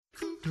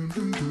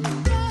Welcome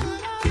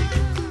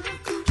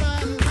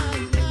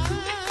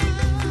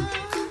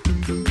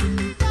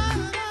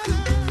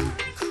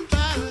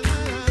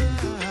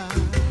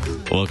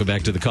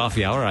back to the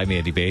Coffee Hour. I'm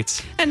Andy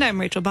Bates. And I'm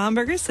Rachel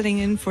Baumberger, sitting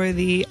in for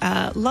the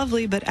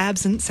lovely but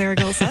absent Sarah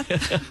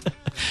Gilseth.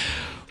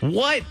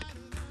 What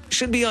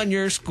should be on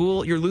your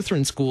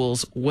Lutheran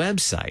school's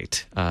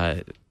website?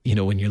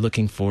 When you're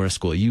looking for a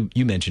school,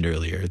 you mentioned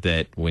earlier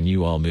that when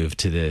you all moved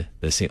to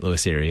the St.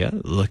 Louis area,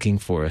 looking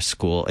for a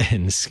school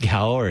and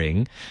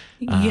scouring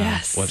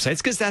yes. websites,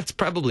 because that's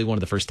probably one of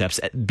the first steps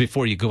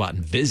before you go out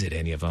and visit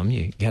any of them.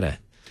 You gotta.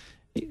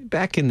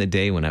 Back in the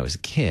day when I was a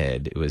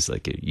kid, it was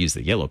like you use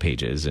the Yellow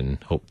Pages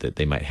and hope that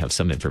they might have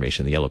some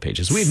information in the Yellow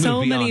Pages. We've so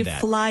moved beyond many that.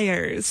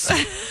 Flyers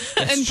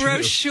and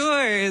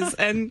brochures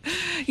and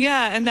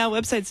now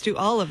websites do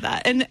all of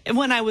that. And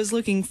when I was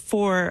looking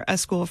for a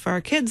school for our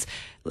kids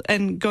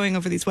and going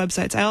over these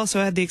websites, I also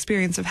had the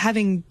experience of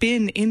having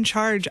been in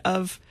charge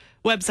of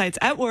websites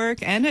at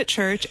work and at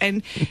church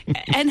and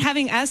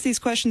having asked these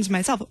questions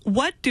myself.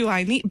 What do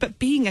I need? But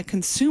being a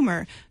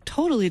consumer,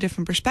 totally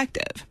different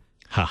perspective.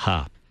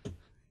 Ha.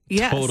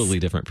 Yes. Totally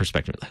different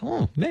perspective.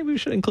 Oh, maybe we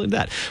should include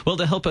that. Well,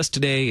 to help us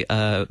today,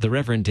 the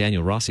Reverend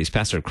Daniel Rossi is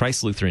pastor of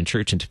Christ Lutheran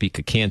Church in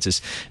Topeka,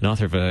 Kansas, and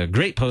author of a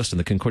great post on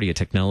the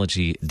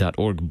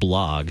concordiatechnology.org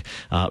blog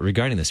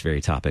regarding this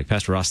very topic.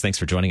 Pastor Ross, thanks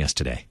for joining us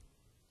today.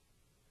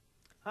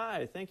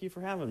 Hi, thank you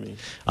for having me.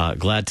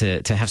 Glad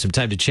to have some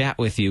time to chat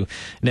with you.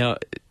 Now,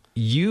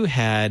 you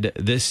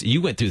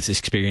went through this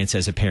experience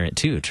as a parent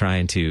too,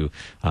 trying to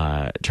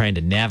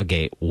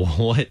navigate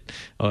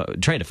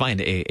trying to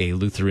find a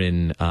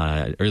Lutheran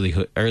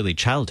early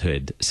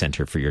childhood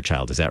center for your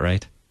child. Is that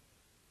right?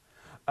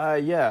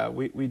 Yeah,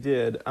 we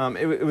did.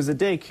 It was a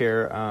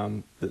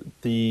daycare.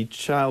 The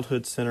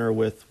childhood center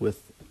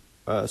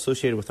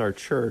associated with our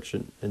church,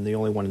 and the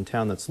only one in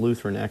town that's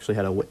Lutheran, actually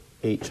had a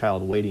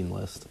 8-child waiting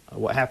list.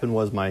 What happened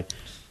was my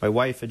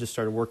wife had just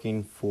started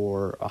working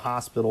for a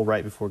hospital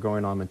right before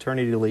going on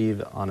maternity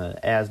leave on an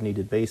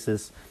as-needed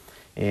basis,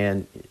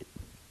 and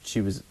she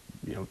was,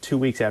 2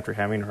 weeks after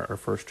having our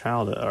first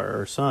child,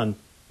 our son,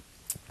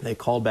 they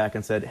called back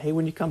and said, hey,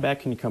 when you come back,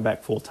 can you come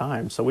back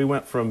full-time? So we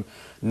went from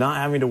not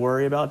having to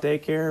worry about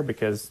daycare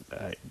because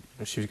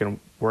she was going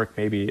to work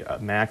maybe a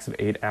max of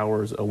 8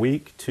 hours a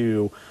week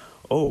to,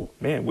 oh,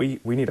 man, we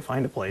need to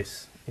find a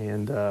place.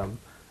 And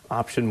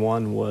option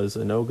one was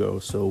a no-go,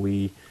 so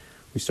we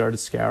started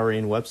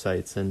scouring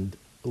websites and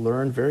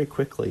learned very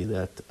quickly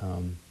that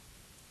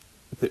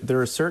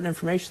there is certain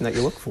information that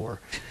you look for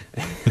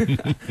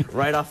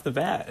right off the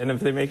bat, and if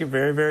they make it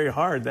very, very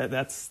hard,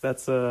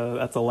 that's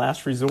a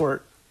last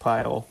resort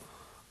pile.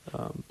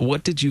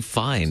 What did you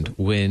find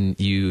when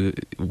you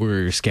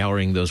were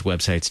scouring those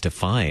websites to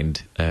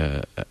find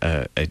a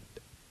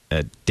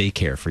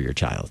daycare for your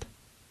child?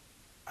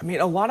 I mean,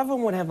 a lot of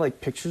them would have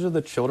like pictures of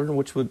the children,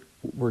 which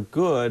were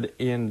good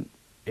in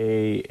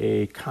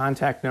a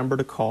contact number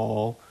to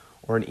call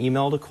or an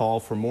email to call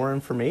for more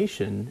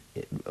information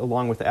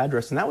along with the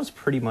address, and that was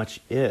pretty much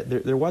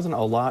it. There wasn't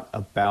a lot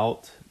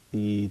about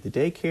the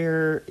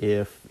daycare,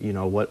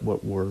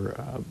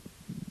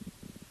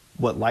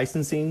 what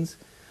licensings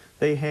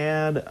they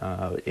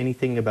had,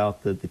 anything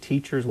about the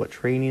teachers, what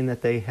training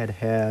that they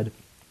had,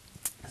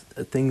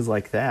 things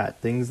like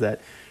that. Things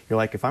that you're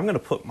like, if I'm going to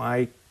put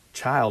my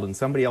child in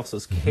somebody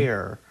else's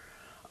care,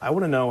 I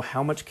want to know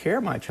how much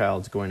care my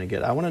child's going to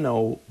get. I want to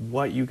know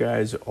what you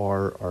guys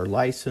are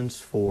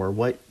licensed for,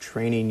 what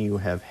training you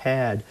have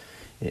had,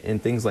 and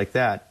things like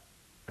that.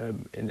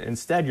 And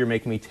instead, you're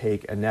making me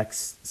take a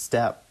next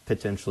step,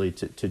 potentially,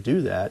 to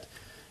do that.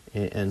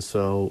 And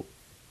so,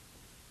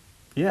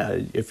 yeah,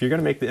 if you're going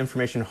to make the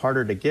information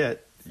harder to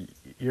get,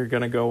 you're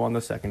going to go on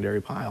the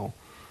secondary pile.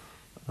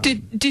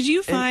 Did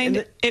you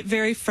find it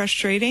very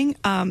frustrating?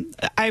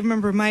 I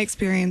remember my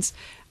experience.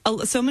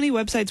 So many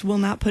websites will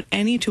not put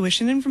any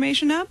tuition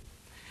information up.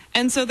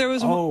 And so there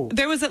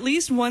was at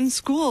least one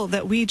school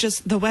that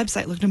the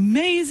website looked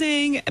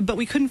amazing, but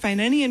we couldn't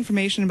find any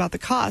information about the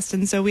cost.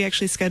 And so we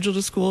actually scheduled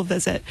a school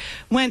visit,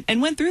 went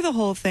through the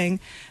whole thing.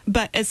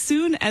 But as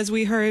soon as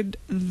we heard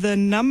the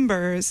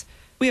numbers,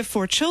 we have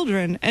 4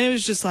 children, and it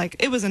was just like,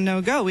 it was a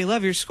no-go. We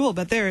love your school,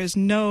 but there is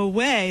no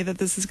way that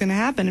this is going to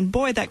happen. And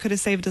boy, that could have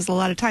saved us a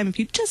lot of time if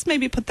you just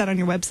maybe put that on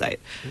your website.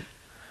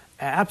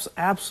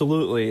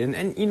 Absolutely.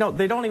 And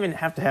they don't even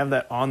have to have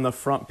that on the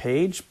front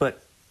page,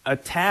 but a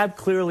tab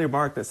clearly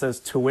marked that says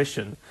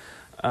tuition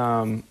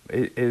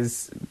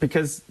is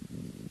because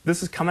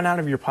this is coming out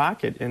of your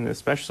pocket, and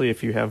especially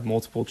if you have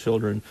multiple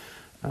children,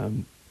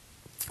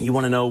 you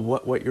want to know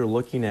what you're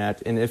looking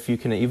at and if you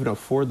can even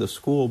afford the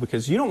school,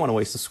 because you don't want to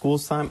waste the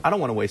school's time. I don't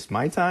want to waste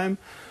my time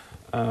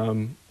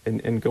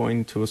in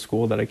going to a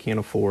school that I can't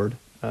afford.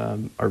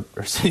 Or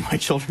sending my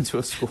children to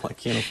a school I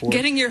can't afford.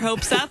 Getting your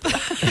hopes up.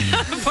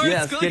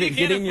 Yes,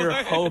 getting your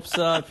hopes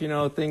up.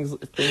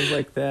 Things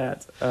like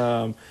that.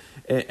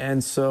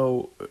 And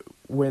so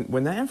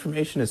when that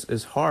information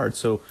is hard,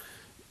 so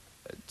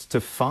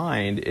to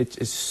find, it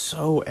is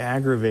so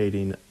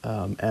aggravating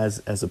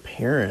as a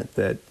parent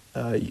that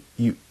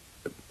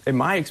in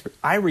my experience,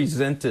 I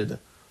resented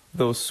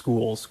those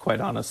schools,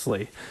 quite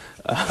honestly.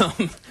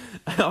 I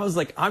was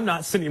like, I'm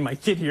not sending my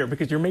kid here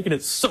because you're making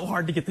it so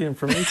hard to get the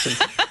information.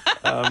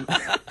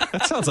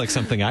 That sounds like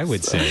something I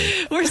would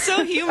say. We're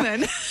so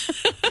human.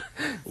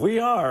 We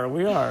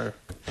are.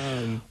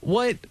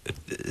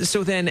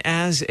 So then,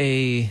 as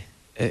a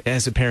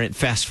parent,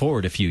 fast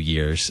forward a few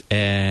years,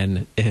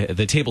 and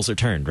the tables are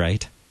turned,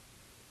 right?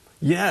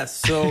 Yes.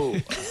 So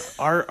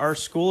our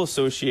school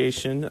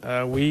association,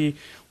 we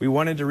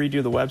wanted to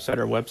redo the website.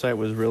 Our website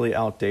was really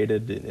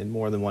outdated in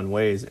more than one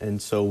ways,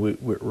 and so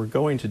we're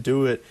going to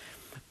do it.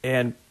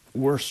 And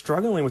we're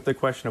struggling with the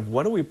question of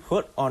what do we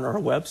put on our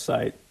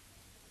website.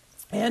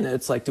 And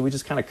it's like, do we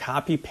just kind of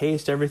copy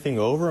paste everything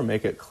over and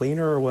make it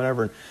cleaner or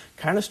whatever? And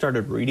kind of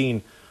started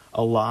reading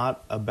a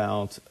lot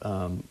about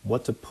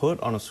what to put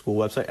on a school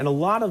website. And a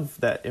lot of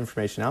that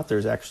information out there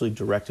is actually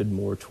directed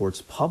more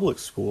towards public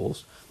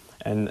schools.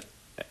 And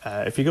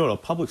if you go to a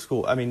public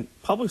school, I mean,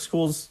 public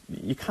schools,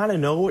 you kind of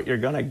know what you're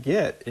going to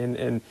get.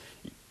 And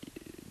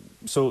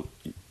so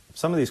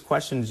some of these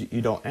questions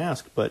you don't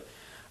ask, but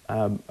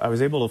I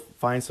was able to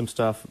find some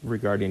stuff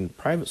regarding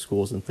private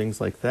schools and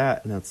things like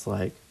that. And it's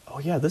like, oh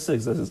yeah, this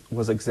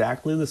was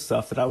exactly the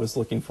stuff that I was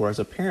looking for as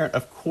a parent.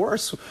 Of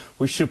course,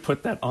 we should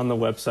put that on the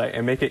website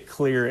and make it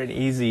clear and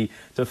easy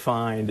to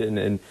find.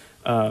 And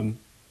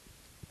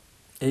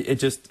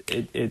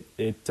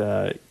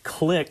it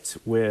clicked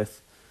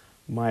with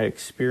my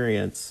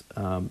experience,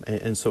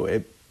 and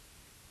so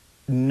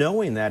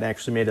knowing that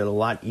actually made it a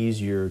lot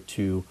easier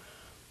to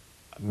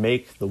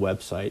make the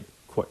website.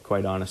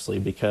 Quite honestly,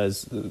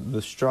 because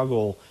the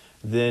struggle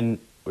then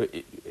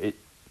I'm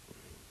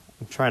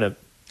trying to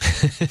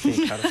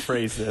think how to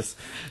phrase this.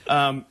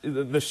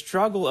 The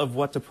struggle of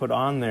what to put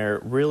on there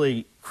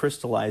really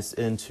crystallized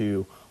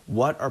into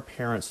what are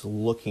parents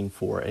looking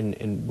for,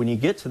 and when you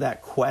get to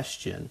that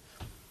question,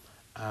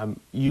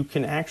 you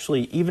can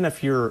actually, even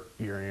if you're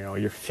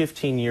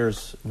 15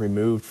 years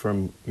removed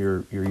from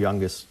your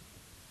youngest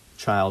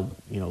child,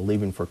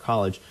 leaving for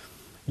college,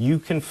 you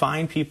can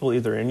find people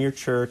either in your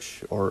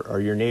church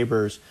or your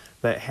neighbors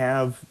that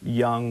have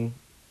young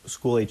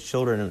school-age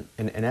children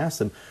and ask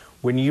them,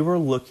 when you were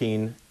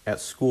looking at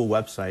school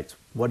websites,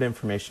 what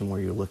information were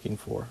you looking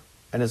for?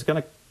 And it's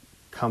going to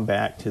come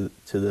back to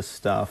this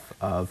stuff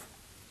of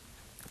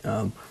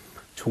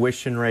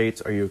tuition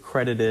rates, are you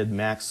accredited,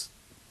 max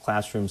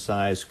classroom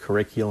size,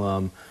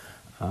 curriculum,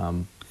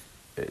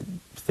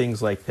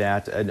 things like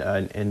that,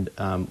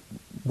 and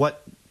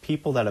what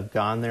people that have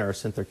gone there or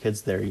sent their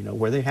kids there,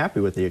 were they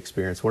happy with the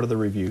experience? What are the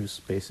reviews,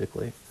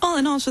 basically? Oh,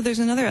 and also there's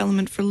another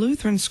element for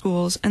Lutheran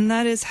schools, and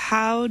that is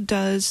how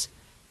does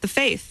the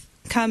faith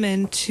come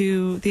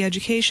into the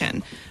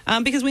education?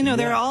 Because we know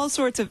there are all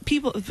sorts of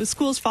people.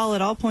 Schools fall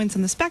at all points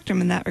in the spectrum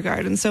in that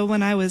regard. And so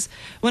when I was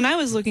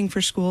looking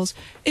for schools,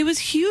 it was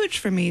huge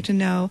for me to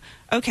know,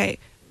 okay,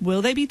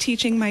 will they be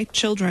teaching my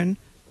children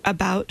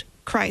about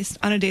Christ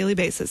on a daily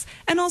basis?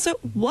 And also,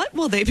 what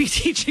will they be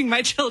teaching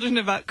my children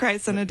about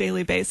Christ on a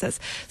daily basis?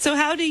 So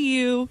how do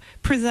you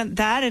present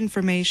that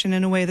information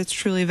in a way that's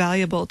truly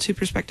valuable to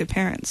prospective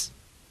parents?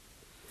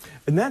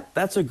 And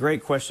that's a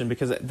great question,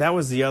 because that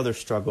was the other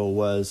struggle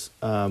was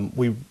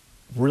we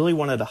really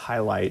wanted to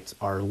highlight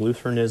our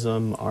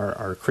Lutheranism,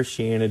 our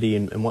Christianity,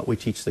 and what we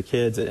teach the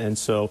kids. And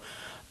so,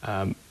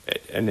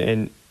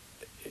 and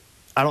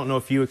I don't know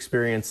if you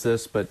experienced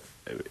this, but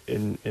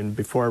in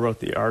before I wrote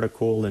the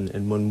article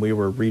and when we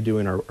were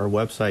redoing our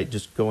website,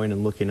 just going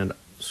and looking at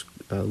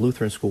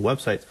Lutheran school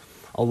websites,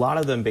 a lot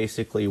of them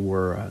basically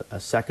were a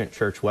second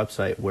church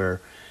website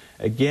where,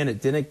 again,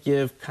 it didn't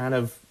give kind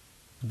of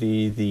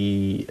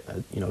the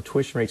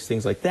tuition rates,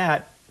 things like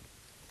that.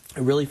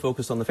 It really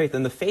focused on the faith,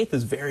 and the faith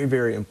is very,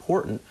 very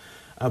important.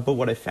 But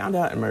what I found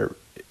out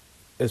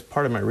as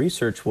part of my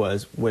research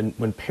was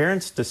when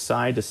parents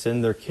decide to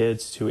send their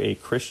kids to a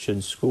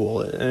Christian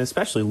school, and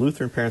especially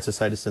Lutheran parents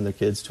decide to send their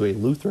kids to a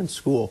Lutheran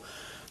school,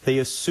 they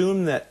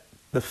assume that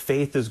the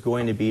faith is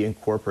going to be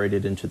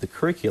incorporated into the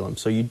curriculum.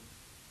 So you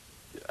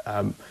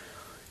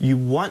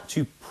want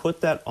to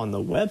put that on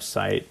the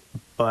website,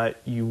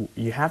 but you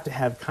have to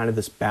have kind of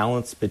this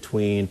balance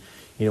between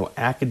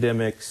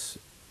academics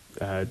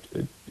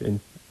and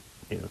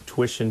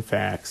tuition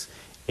facts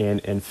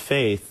and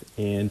faith,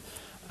 and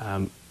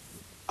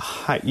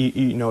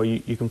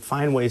you can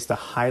find ways to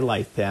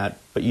highlight that,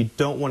 but you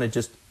don't want to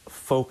just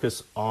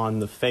focus on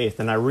the faith.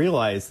 And I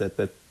realize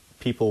that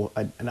people,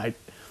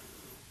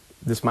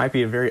 this might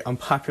be a very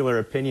unpopular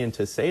opinion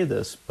to say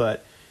this,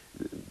 but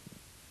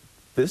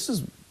this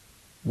is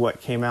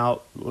what came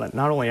out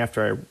not only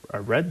after I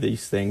read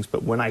these things,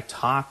 but when I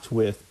talked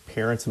with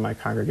parents in my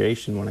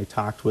congregation, when I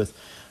talked with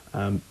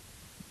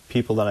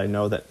people that I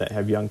know that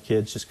have young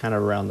kids just kind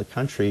of around the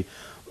country.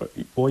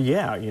 Well,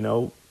 yeah,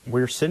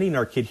 we're sending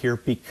our kid here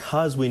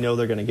because we know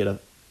they're going to get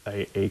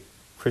a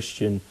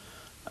Christian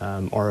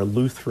or a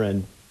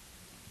Lutheran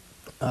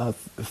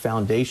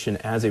foundation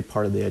as a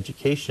part of the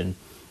education.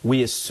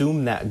 We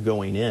assume that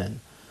going in.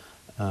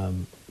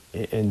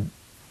 And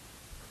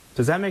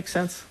does that make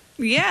sense?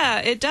 Yeah,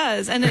 it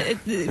does. And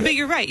but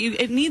you're right.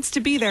 It needs to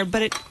be there,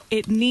 but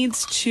it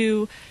needs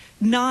to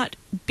not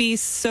be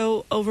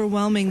so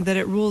overwhelming that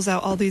it rules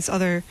out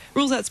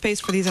space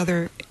for these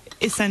other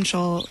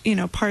essential,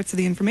 parts of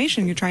the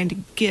information you're trying to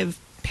give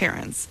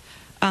parents.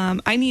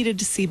 I needed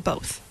to see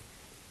both.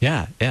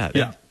 Yeah.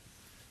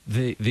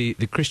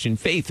 The Christian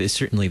faith is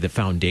certainly the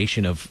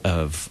foundation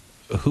of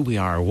who we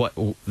are,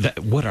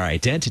 what our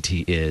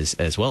identity is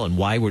as well, and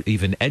why we're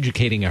even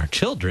educating our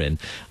children.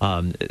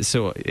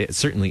 So it's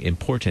certainly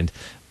important.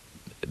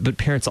 But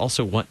parents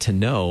also want to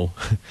know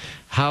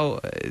how,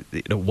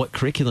 what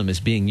curriculum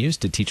is being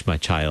used to teach my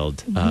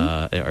child,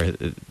 or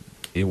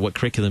what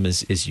curriculum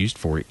is used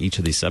for each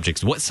of these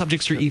subjects. What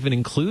subjects are even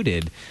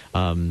included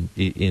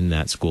in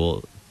that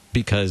school,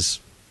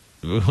 because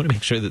we want to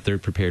make sure that they're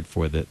prepared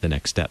for the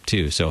next step,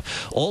 too. So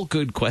all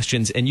good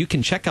questions. And you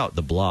can check out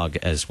the blog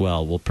as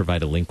well. We'll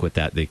provide a link with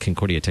that, the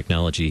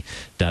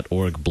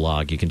concordiatechnology.org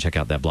blog. You can check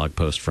out that blog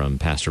post from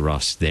Pastor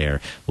Ross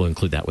there. We'll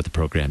include that with the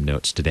program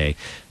notes today.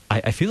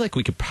 I feel like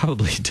we could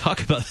probably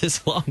talk about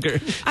this longer.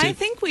 I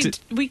think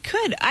we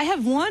could. I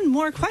have one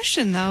more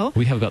question, though.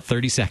 We have about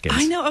 30 seconds.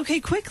 I know. Okay,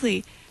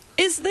 quickly.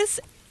 Is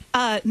this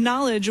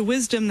knowledge,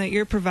 wisdom that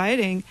you're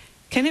providing,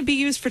 can it be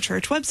used for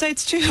church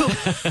websites, too?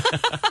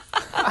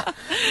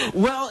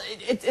 Well,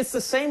 it's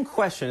the same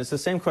question. It's the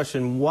same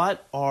question.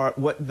 What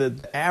the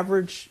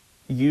average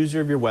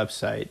user of your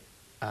website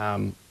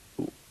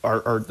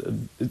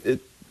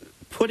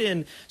put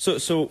in?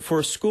 So for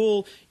a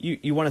school,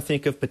 you want to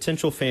think of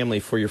potential family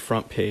for your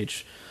front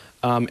page.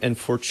 And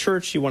for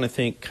church, you want to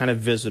think kind of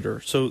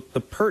visitor. So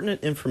the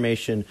pertinent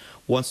information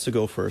wants to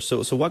go first.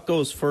 So what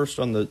goes first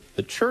on the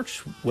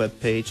church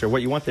webpage, or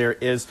what you want there,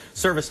 is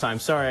service time.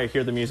 Sorry, I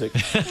hear the music.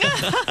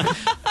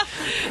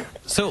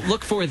 So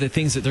look for the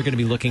things that they're going to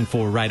be looking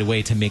for right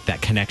away to make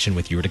that connection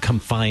with you, or to come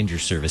find your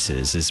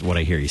services, is what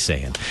I hear you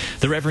saying.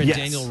 The Reverend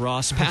Daniel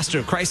Ross, pastor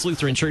of Christ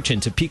Lutheran Church in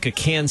Topeka,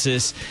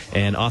 Kansas,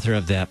 and author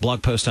of that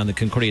blog post on the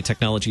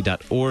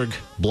concordiatechnology.org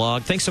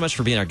blog. Thanks so much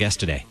for being our guest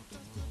today.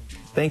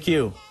 Thank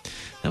you.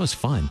 That was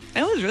fun.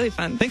 It was really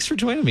fun. Thanks for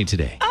joining me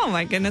today. Oh,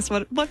 my goodness.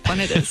 What fun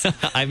it is.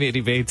 I'm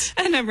Andy Bates.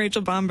 And I'm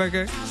Rachel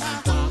Baumberger.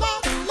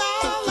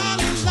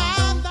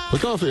 The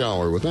Coffee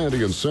Hour with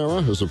Andy and Sarah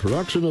is a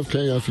production of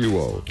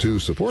KFUO. To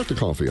support the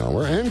Coffee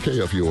Hour and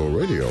KFUO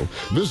Radio,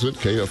 visit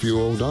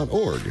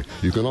KFUO.org.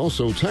 You can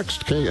also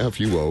text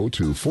KFUO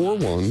to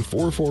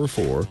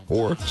 41444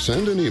 or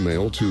send an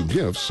email to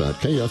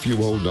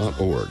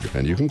gifts@KFUO.org.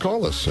 And you can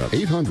call us at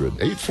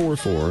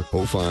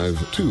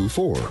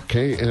 800-844-0524.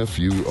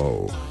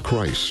 KFUO.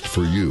 Christ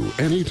for you,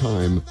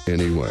 anytime,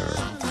 anywhere.